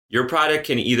Your product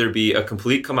can either be a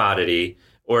complete commodity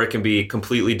or it can be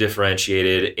completely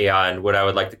differentiated and what I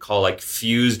would like to call like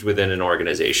fused within an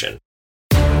organization.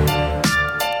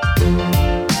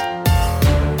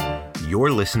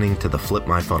 You're listening to the Flip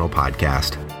My Funnel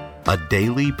podcast, a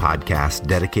daily podcast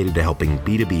dedicated to helping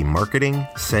B2B marketing,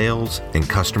 sales, and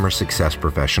customer success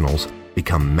professionals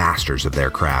become masters of their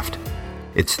craft.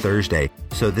 It's Thursday,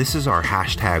 so this is our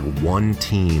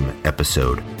 #OneTeam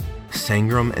episode.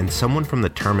 Sangram and someone from the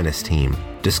Terminus team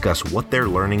discuss what they're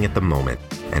learning at the moment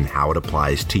and how it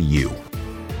applies to you.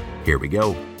 Here we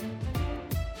go.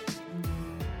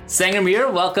 Sangram here.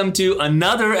 Welcome to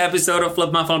another episode of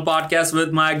Flip My Funnel podcast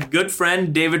with my good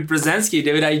friend, David Pyrzenski.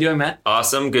 David, how you doing, man?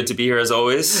 Awesome. Good to be here as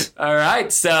always. All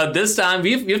right. So this time,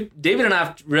 David and I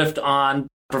have riffed on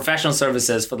professional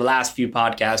services for the last few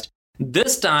podcasts.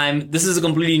 This time, this is a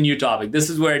completely new topic. This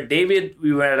is where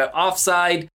we were at an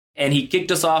offsite, and he kicked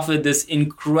us off with this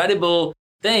incredible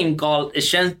thing called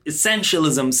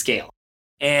essentialism scale.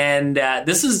 And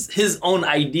this is his own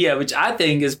idea, which I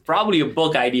think is probably a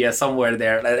book idea somewhere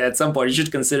there. At some point, you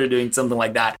should consider doing something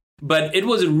like that. But it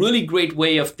was a really great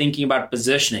way of thinking about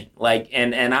positioning.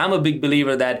 And I'm a big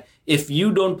believer that if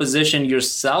you don't position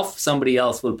yourself, somebody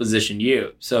else will position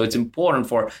you. So it's important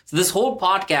so this whole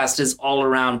podcast is all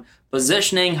around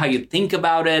positioning, how you think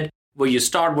about it, where you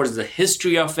start, what is the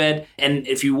history of it. And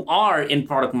if you are in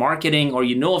product marketing or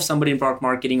you know of somebody in product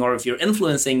marketing or if you're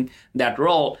influencing that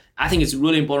role, I think it's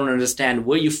really important to understand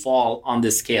where you fall on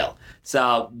this scale.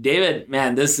 So David,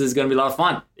 man, this is going to be a lot of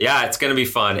fun. Yeah, it's going to be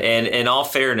fun. And in all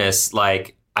fairness,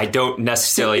 I don't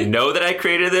necessarily know that I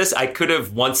created this. I could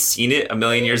have once seen it a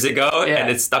million years ago and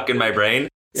it's stuck in my brain.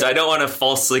 So I don't want to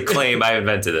falsely claim I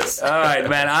invented this. All right,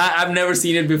 man. I've never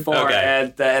seen it before,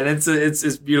 okay. and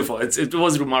it's beautiful. It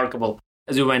was remarkable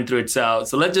as we went through it. So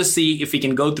let's just see if we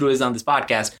can go through this on this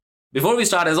podcast. Before we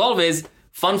start, as always,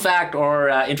 fun fact or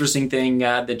interesting thing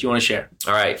that you want to share.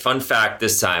 All right, fun fact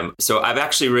this time. So I've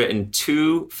actually written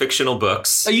 2 fictional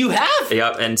books. Oh, you have?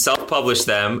 Yep, and self-published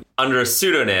them under a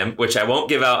pseudonym, which I won't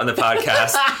give out on the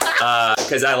podcast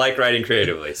because I like writing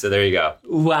creatively. So there you go.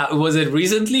 Wow. Was it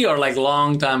recently or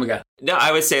long time ago? No,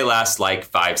 I would say last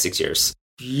 5-6 years.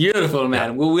 Beautiful,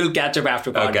 man. Yeah. We'll catch up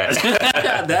after podcast.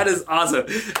 Okay. That is awesome.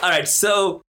 All right.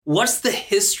 So what's the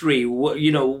history?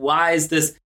 Why is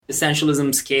this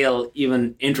essentialism scale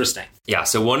even interesting? Yeah.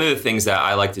 So one of the things that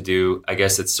I like to do, I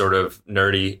guess it's sort of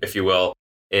nerdy, if you will,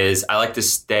 is I like to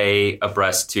stay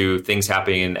abreast to things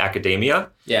happening in academia.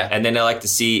 Yeah. And then I like to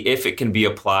see if it can be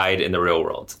applied in the real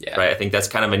world. Yeah. Right. I think that's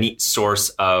kind of a neat source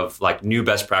of new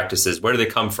best practices. Where do they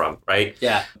come from? Right.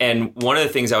 Yeah. And one of the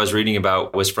things I was reading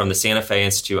about was from the Santa Fe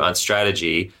Institute on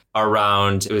Strategy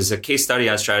it was a case study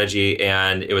on strategy,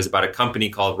 and it was about a company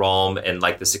called Realm and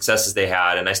the successes they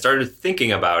had. And I started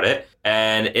thinking about it,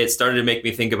 and it started to make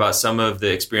me think about some of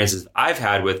the experiences I've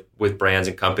had with brands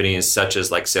and companies such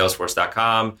as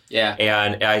Salesforce.com. Yeah.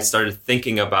 And I started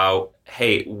thinking about,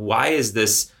 hey, what is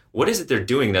it they're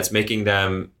doing that's making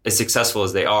them as successful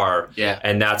as they are? Yeah.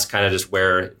 And that's kind of just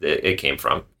where it came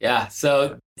from. Yeah.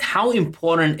 So how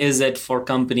important is it for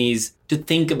companies to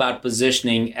think about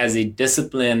positioning as a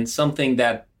discipline, something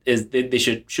that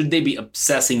should they be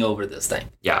obsessing over this thing?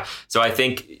 Yeah. So I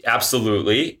think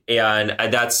absolutely. And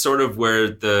that's sort of where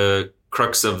the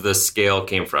crux of the scale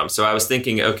came from. So I was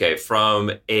thinking, okay,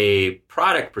 from a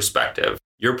product perspective,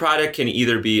 your product can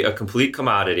either be a complete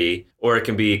commodity or it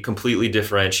can be completely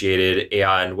differentiated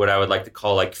and what I would like to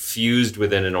call fused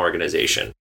within an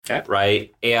organization. Okay.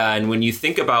 Right. And when you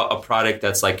think about a product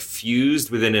that's fused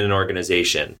within an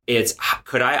organization,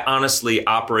 could I honestly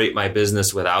operate my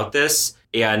business without this?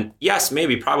 And yes,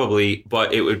 maybe, probably,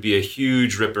 but it would be a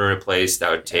huge rip and replace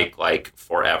that would take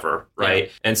forever. Right.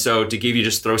 Yeah. And so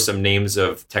to throw some names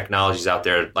of technologies out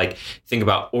there, think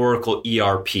about Oracle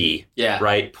ERP. Yeah.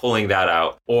 Right. Pulling that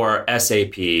out, or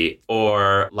SAP,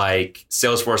 or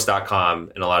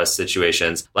Salesforce.com in a lot of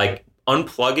situations,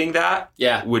 unplugging that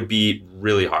would be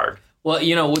really hard. Well,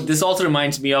 this also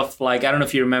reminds me of, I don't know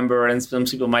if you remember, and some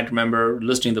people might remember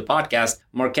listening to the podcast,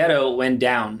 Marketo went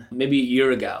down maybe a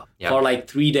year ago for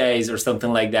 3 days or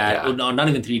something like that. Yeah. No, not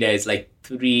even 3 days,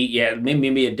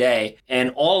 maybe a day.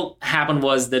 And all happened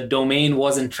was the domain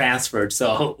wasn't transferred.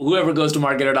 So whoever goes to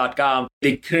Marketo.com,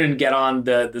 they couldn't get on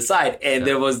the site. And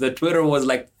the Twitter was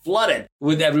flooded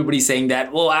with everybody saying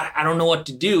that, well, I don't know what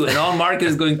to do. And all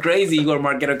marketers going crazy who are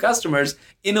Marketo customers.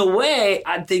 In a way,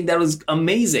 I think that was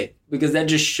amazing because that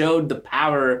just showed the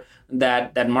power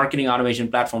that marketing automation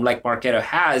platform like Marketo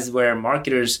has, where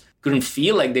marketers couldn't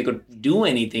feel like they could do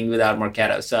anything without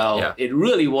Marketo. So it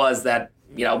really was that,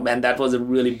 man, that was a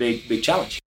really big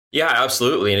challenge. Yeah,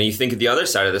 absolutely. And you think of the other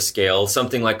side of the scale,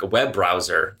 something like a web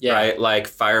browser, right? Like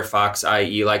Firefox,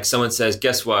 IE, like someone says,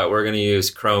 guess what? We're going to use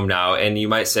Chrome now. And you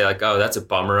might say like, oh, that's a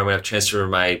bummer. I'm going to have to transfer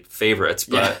my favorites.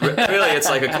 But really, it's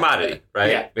like a commodity,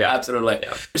 right? Yeah, absolutely.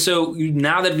 Yeah. So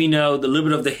now that we know the little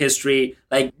bit of the history,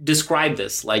 like describe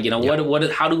this, like,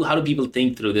 how do people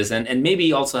think through this? And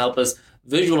maybe also help us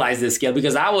visualize this scale,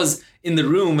 because I was in the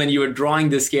room when you were drawing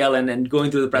this scale and going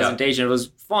through the presentation. It was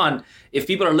fun. If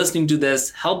people are listening to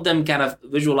this, help them kind of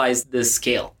visualize this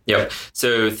scale. Yep.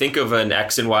 So think of an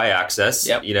X and Y axis,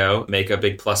 make a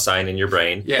big plus sign in your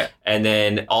brain. Yeah. And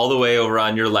then all the way over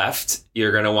on your left,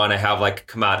 you're going to want to have like a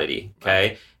commodity. Okay.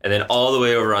 Right. And then all the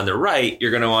way over on the right,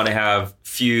 you're going to want to have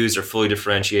fused or fully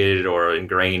differentiated or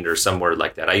ingrained or some word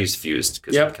like that. I use fused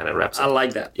because it kind of wraps up. I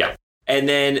like that. Yeah. And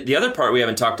then the other part we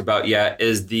haven't talked about yet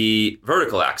is the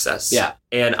vertical axis. Yeah.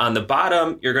 And on the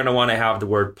bottom, you're going to want to have the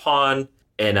word pawn.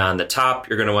 And on the top,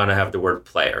 you're going to want to have the word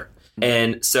player.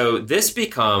 And so this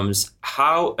becomes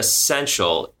how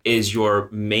essential is your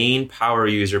main power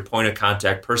user, point of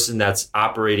contact, person that's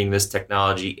operating this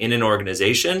technology in an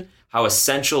organization. How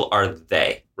essential are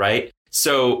they, right?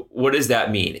 So what does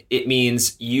that mean? It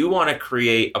means you want to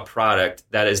create a product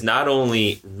that is not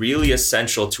only really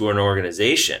essential to an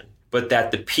organization, but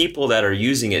that the people that are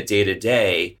using it day to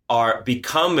day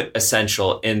become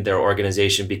essential in their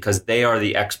organization because they are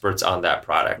the experts on that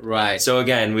product. Right. So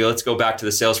again, let's go back to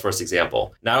the Salesforce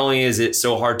example. Not only is it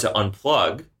so hard to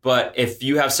unplug, but if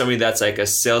you have somebody that's like a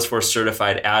Salesforce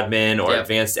certified admin or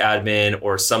advanced admin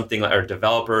or something or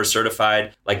developer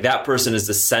certified, like that person is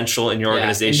essential in your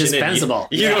organization. Indispensable.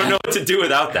 And you don't know what to do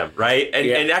without them, right?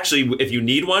 And actually, if you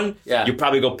need one, you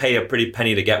probably go pay a pretty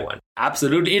penny to get one.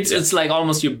 Absolutely. It's like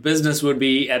almost your business would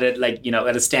be at it, like,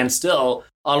 at a standstill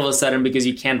all of a sudden because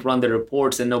you can't run the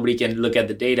reports and nobody can look at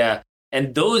the data.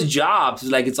 And those jobs,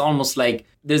 like, it's almost like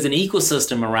there's an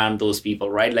ecosystem around those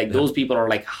people, right? Like those people are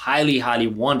like highly, highly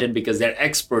wanted because they're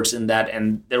experts in that.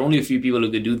 And there are only a few people who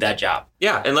could do that job.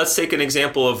 Yeah. And let's take an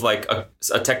example of like a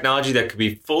technology that could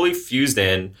be fully fused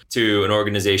in to an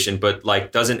organization, but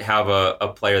like doesn't have a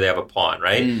player, they have a pawn,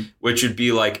 right? Which would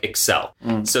be like Excel.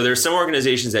 So there's some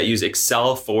organizations that use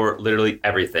Excel for literally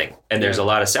everything. And there's a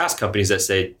lot of SaaS companies that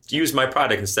say, use my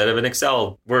product instead of an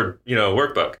Excel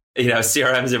workbook.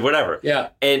 CRMs and whatever. Yeah.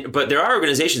 But there are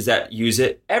organizations that use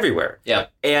it everywhere. Yeah.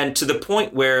 And to the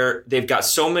point where they've got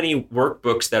so many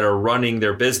workbooks that are running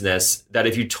their business that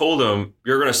if you told them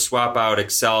you're going to swap out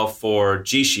Excel for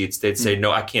G Sheets, they'd say,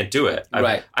 no, I can't do it.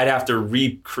 Right. I'd have to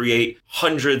recreate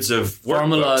hundreds of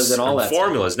formulas and all that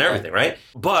formulas and everything, right?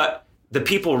 But the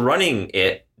people running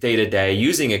it day to day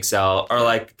using Excel are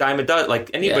like dime a dozen.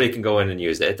 Like anybody can go in and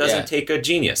use it. It doesn't take a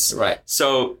genius. Right.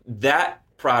 So that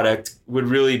product would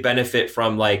really benefit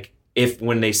from like if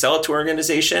when they sell it to an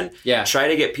organization, try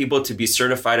to get people to be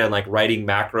certified on like writing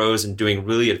macros and doing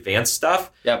really advanced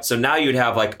stuff. Yep. So now you'd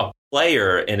have like a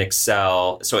player in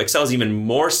Excel. So Excel is even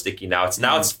more sticky now. It's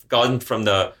gone from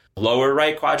the lower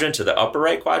right quadrant to the upper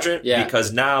right quadrant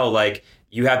because now like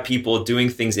you have people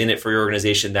doing things in it for your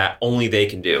organization that only they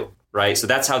can do. Right. So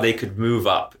that's how they could move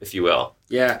up, if you will.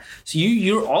 Yeah. So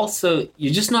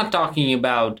you're just not talking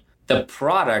about the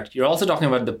product, you're also talking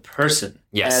about the person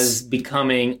as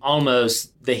becoming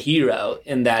almost the hero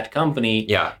in that company.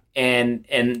 Yeah. And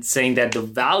saying that the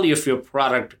value of your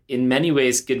product in many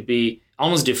ways could be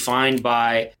almost defined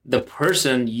by the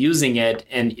person using it.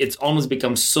 And it's almost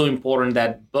become so important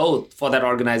that both for that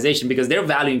organization, because they're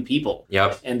valuing people.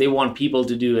 Yep. And they want people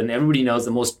to do, and everybody knows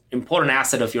the most important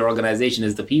asset of your organization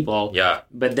is the people. Yeah.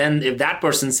 But then if that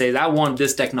person says, I want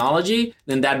this technology,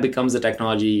 then that becomes the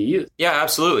technology you use. Yeah,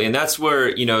 absolutely. And that's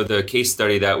where, the case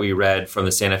study that we read from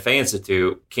the Santa Fe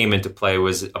Institute came into play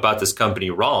was about this company,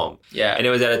 Realm. Yeah. And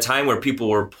it was at a time where people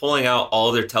were pulling out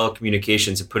all their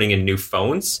telecommunications and putting in new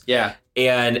phones. Yeah.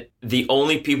 And the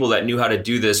only people that knew how to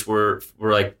do this were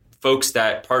like folks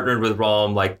that partnered with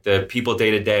Realm, like the people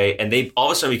day to day. And they all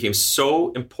of a sudden became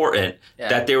so important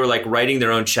that they were like writing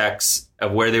their own checks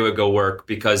of where they would go work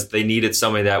because they needed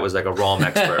somebody that was like a Realm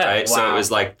expert, right? Wow. So it was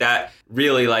like that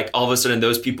really like all of a sudden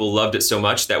those people loved it so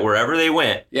much that wherever they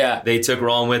went, they took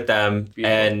Realm with them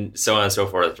and so on and so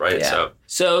forth, right? Yeah.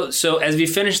 So as we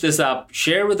finish this up,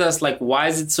 share with us like why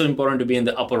is it so important to be in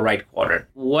the upper right quadrant?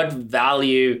 What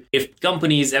value if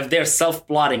companies, if they're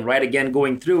self-plotting, right? Again,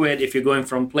 going through it, if you're going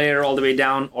from player all the way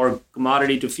down or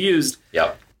commodity to fused,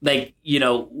 like,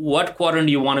 what quadrant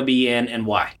do you want to be in and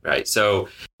why? Right. So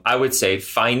I would say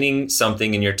finding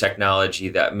something in your technology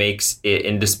that makes it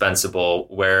indispensable,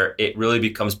 where it really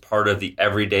becomes part of the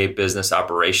everyday business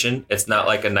operation. It's not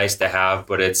like a nice to have,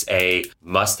 but it's a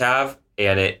must have.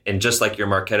 And just like your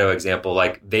Marketo example,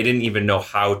 like they didn't even know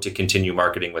how to continue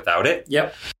marketing without it.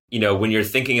 Yep. When you're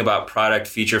thinking about product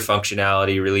feature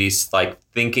functionality release, like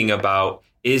thinking about,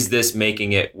 is this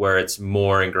making it where it's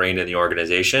more ingrained in the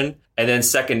organization? And then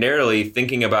secondarily,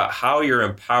 thinking about how you're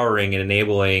empowering and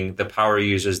enabling the power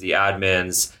users, the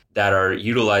admins that are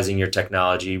utilizing your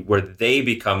technology, where they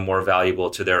become more valuable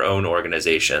to their own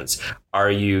organizations. Are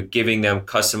you giving them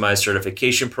customized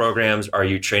certification programs? Are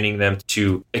you training them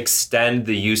to extend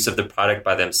the use of the product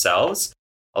by themselves?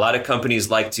 A lot of companies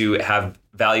like to have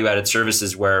value-added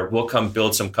services where we'll come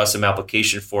build some custom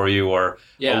application for you, or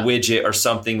a widget or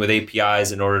something with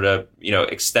APIs in order to,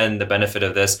 extend the benefit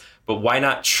of this. But why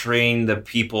not train the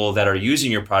people that are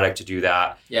using your product to do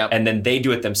that? Yep. And then they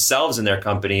do it themselves in their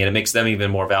company, and it makes them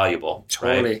even more valuable.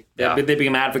 Totally. Right? They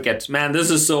become advocates. Man, this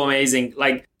is so amazing.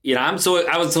 Like, I was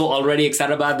so already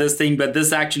excited about this thing, but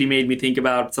this actually made me think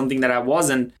about something that I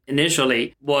wasn't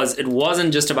initially. It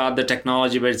wasn't just about the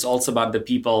technology, but it's also about the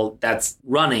people that's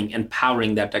running and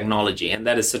powering that technology. And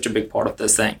that is such a big part of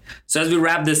this thing. So as we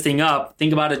wrap this thing up,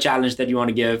 think about a challenge that you want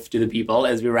to give to the people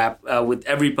as we wrap with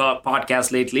every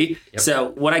podcast lately. Yep. So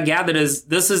what I gathered is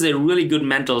this is a really good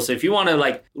mental. So if you want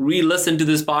to re-listen to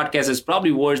this podcast, it's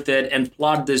probably worth it, and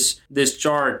plot this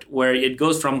chart where it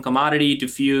goes from commodity to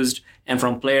fused and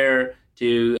from player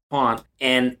to quant,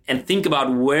 and think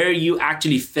about where you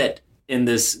actually fit in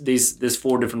these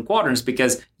 4 different quadrants,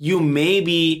 because you may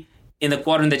be in the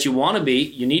quadrant that you want to be,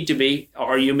 you need to be,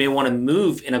 or you may want to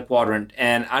move in a quadrant.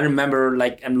 And I remember,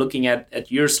 I'm looking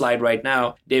at your slide right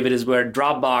now, David, is where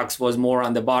Dropbox was more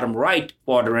on the bottom right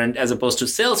quadrant, as opposed to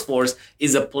Salesforce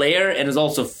is a player and is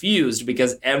also fused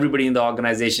because everybody in the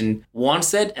organization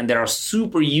wants it, and there are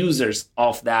super users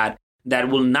of that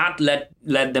will not let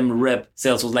them rip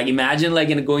Salesforce. Imagine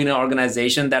going in an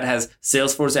organization that has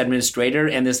Salesforce administrator,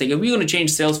 and they're saying, we're going to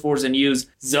change Salesforce and use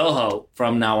Zoho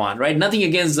from now on, right? Nothing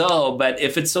against Zoho, but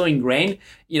if it's so ingrained,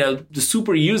 the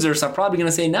super users are probably going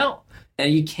to say no,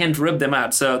 and you can't rip them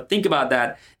out. So think about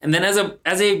that. And then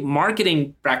as a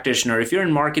marketing practitioner, if you're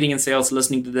in marketing and sales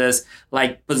listening to this,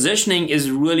 positioning is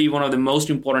really one of the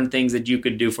most important things that you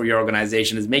could do for your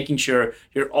organization, is making sure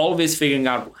you're always figuring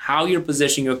out how you're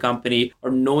positioning your company,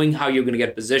 or knowing how you're going to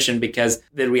get positioned, because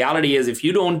the reality is if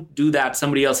you don't do that,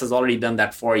 somebody else has already done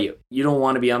that for you. You don't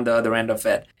want to be on the other end of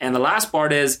it. And the last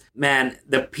part is, man,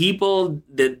 the people,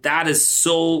 that is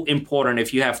so important.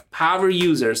 If you have power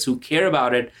users who care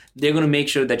about it, they're going to make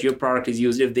sure that your product is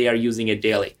used if they are using it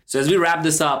daily. So as we wrap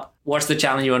this up, what's the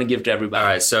challenge you want to give to everybody? All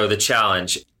right. So the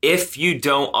challenge, if you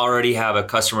don't already have a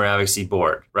customer advocacy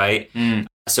board, right?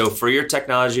 So for your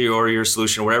technology or your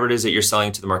solution, whatever it is that you're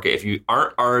selling to the market, if you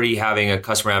aren't already having a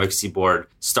customer advocacy board,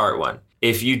 start one.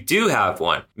 If you do have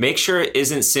one, make sure it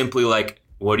isn't simply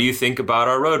what do you think about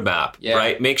our roadmap,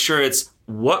 right? Make sure it's,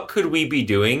 what could we be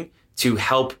doing to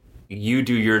help you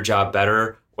do your job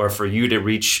better, or for you to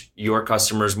reach your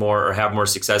customers more or have more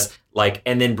success,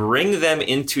 and then bring them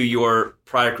into your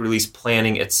product release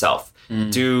planning itself.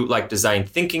 Do design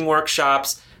thinking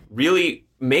workshops, really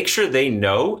make sure they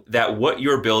know that what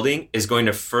you're building is going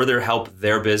to further help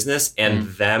their business and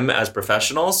them as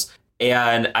professionals.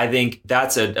 And I think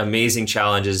that's an amazing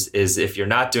challenge is if you're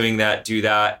not doing that, do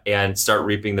that and start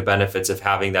reaping the benefits of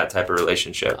having that type of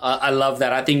relationship. I love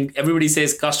that. I think everybody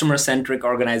says customer-centric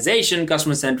organization,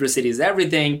 customer centricity is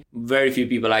everything. Very few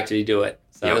people actually do it.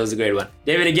 So that was a great one.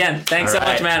 David, again, thanks so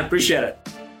much, man. Appreciate it.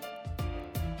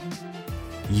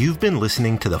 You've been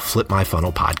listening to the Flip My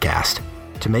Funnel podcast.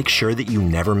 To make sure that you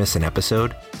never miss an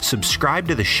episode, subscribe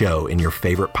to the show in your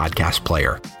favorite podcast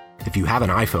player. If you have an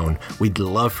iPhone, we'd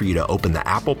love for you to open the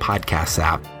Apple Podcasts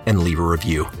app and leave a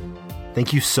review.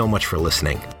 Thank you so much for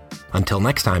listening. Until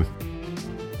next time.